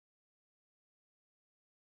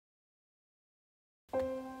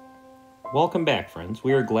Welcome back, friends.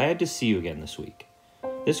 We are glad to see you again this week.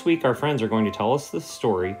 This week, our friends are going to tell us the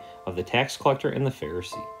story of the tax collector and the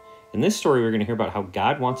Pharisee. In this story, we're going to hear about how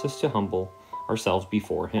God wants us to humble ourselves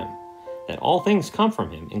before Him, that all things come from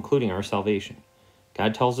Him, including our salvation.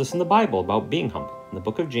 God tells us in the Bible about being humble. In the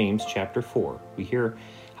book of James, chapter 4, we hear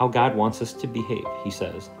how God wants us to behave. He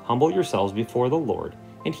says, "Humble yourselves before the Lord,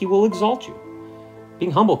 and He will exalt you."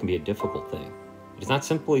 Being humble can be a difficult thing. It is not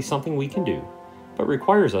simply something we can do, but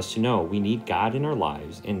requires us to know we need God in our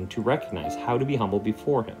lives and to recognize how to be humble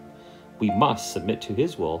before Him. We must submit to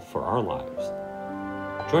His will for our lives.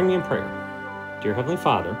 Join me in prayer. Dear Heavenly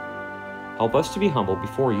Father, help us to be humble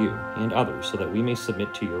before You and others so that we may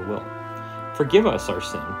submit to Your will. Forgive us our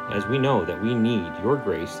sin, as we know that we need Your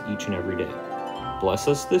grace each and every day. Bless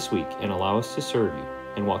us this week and allow us to serve You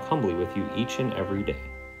and walk humbly with You each and every day.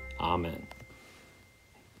 Amen.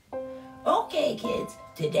 Okay, kids,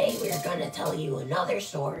 today we're going to tell you another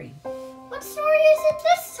story. What story is it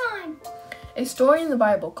this time? A story in the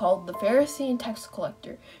Bible called The Pharisee and Tax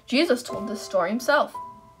Collector. Jesus told this story himself.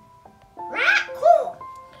 Cool.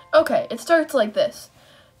 Okay, it starts like this.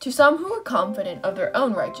 To some who were confident of their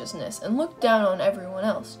own righteousness and looked down on everyone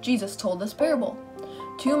else, Jesus told this parable.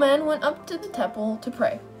 2 men went up to the temple to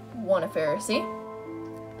pray, one a Pharisee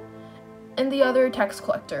and the other a tax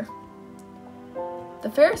collector. The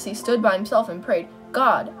Pharisee stood by himself and prayed,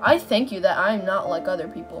 "God, I thank You that I am not like other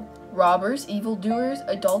people, robbers, evildoers,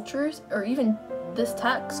 adulterers, or even this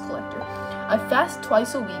tax collector. I fast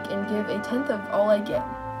twice a week and give a tenth of all I get."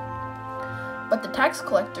 But the tax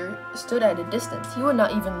collector stood at a distance. He would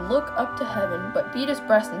not even look up to heaven, but beat his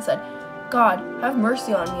breast and said, "God, have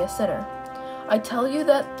mercy on me, a sinner." I tell you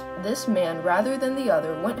that this man, rather than the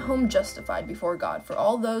other, went home justified before God. For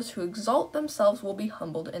all those who exalt themselves will be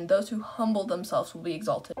humbled, and those who humble themselves will be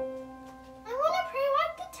exalted. I want to pray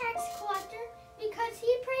like the tax collector because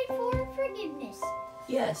he prayed for forgiveness.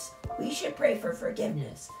 Yes, we should pray for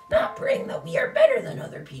forgiveness, not praying that we are better than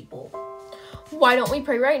other people. Why don't we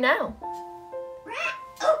pray right now?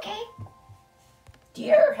 Okay.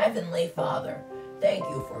 Dear Heavenly Father, thank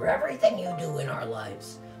You for everything You do in our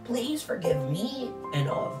lives. Please forgive me and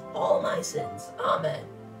of all my sins. Amen.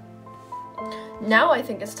 Now I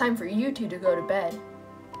think it's time for you two to go to bed.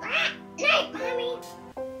 Night, Mommy.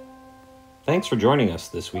 Thanks for joining us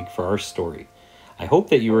this week for our story. I hope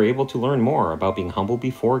that you were able to learn more about being humble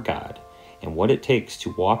before God and what it takes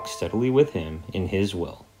to walk steadily with Him in His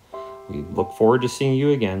will. We look forward to seeing you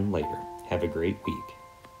again later. Have a great week.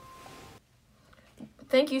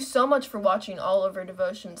 Thank you so much for watching all of our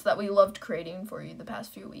devotions that we loved creating for you the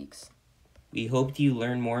past few weeks. We hope you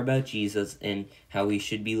learn more about Jesus and how we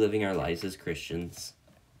should be living our lives as Christians.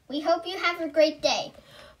 We hope you have a great day.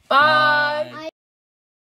 Bye. Bye.